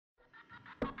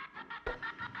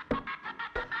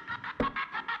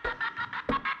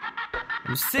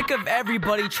I'm sick of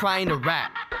everybody trying to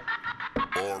rap.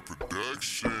 Our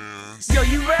Productions. Yo,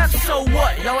 you rap, so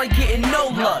what? Y'all ain't getting no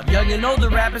love. Young and older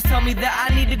rappers tell me that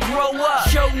I need to grow up.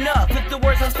 Show up, flip the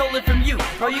words I stole it from you.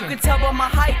 Bro, you can tell by my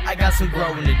height, I got some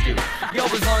growing to do. Yo,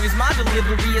 as long as my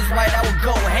delivery is right, I will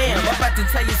go ham. I'm about to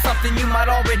tell you something you might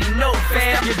already know,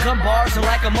 fam. Your gun bars are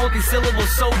like a multi-syllable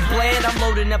so bland. I'm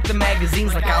loading up the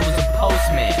magazines like I was a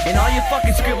postman. And all your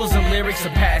fucking scribbles and lyrics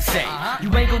are passe.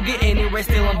 You ain't gon' get anywhere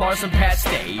stealing bars from Pat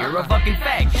Stay. You're a fucking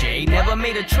fag, Jay. Never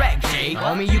made a track, Jay.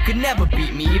 Homie, you can never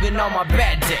beat me, even on my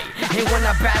bad day. And when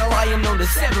I battle, I am known to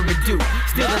sever a dude.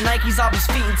 Steal the Nikes off his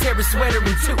feet and tear his sweater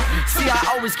in two. See,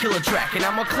 I always kill a track, and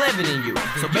I'm more clever than you.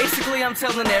 So basically, I'm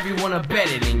telling everyone I'm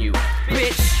better than you,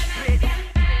 bitch.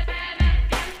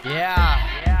 Yeah.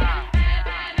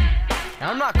 And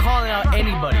I'm not calling out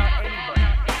anybody,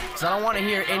 cause I don't want to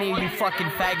hear any of you fucking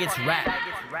faggots rap.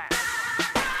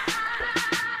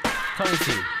 Tony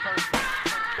C.